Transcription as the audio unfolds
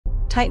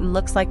Titan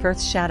looks like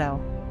Earth's shadow.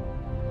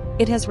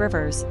 It has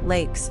rivers,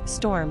 lakes,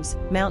 storms,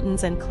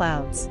 mountains and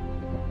clouds.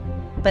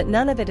 But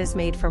none of it is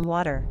made from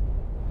water.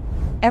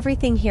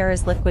 Everything here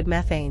is liquid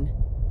methane.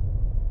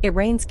 It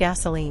rains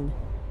gasoline.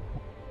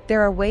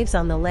 There are waves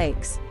on the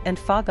lakes, and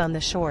fog on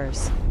the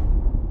shores.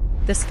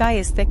 The sky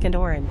is thick and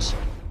orange.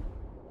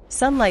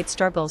 Sunlight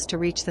struggles to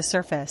reach the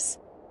surface.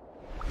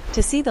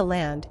 To see the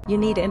land, you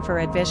need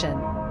infrared vision.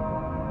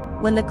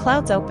 When the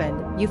clouds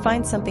open, you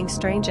find something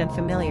strange and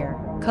familiar: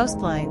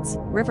 coastlines,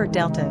 river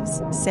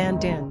deltas,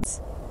 sand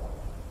dunes.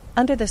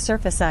 Under the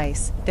surface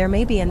ice, there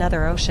may be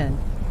another ocean.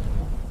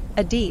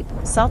 A deep,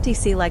 salty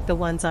sea like the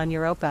ones on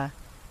Europa.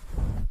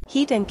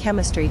 Heat and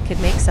chemistry could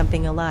make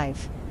something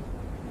alive.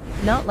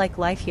 Not like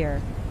life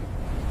here.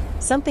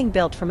 Something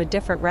built from a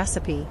different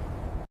recipe.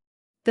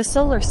 The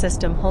solar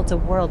system holds a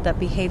world that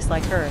behaves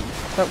like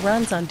Earth, but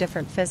runs on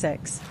different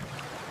physics.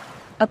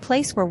 A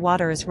place where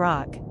water is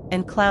rock,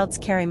 and clouds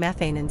carry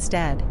methane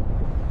instead.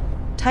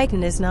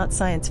 Titan is not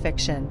science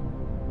fiction.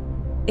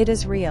 It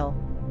is real.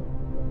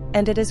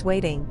 And it is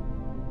waiting.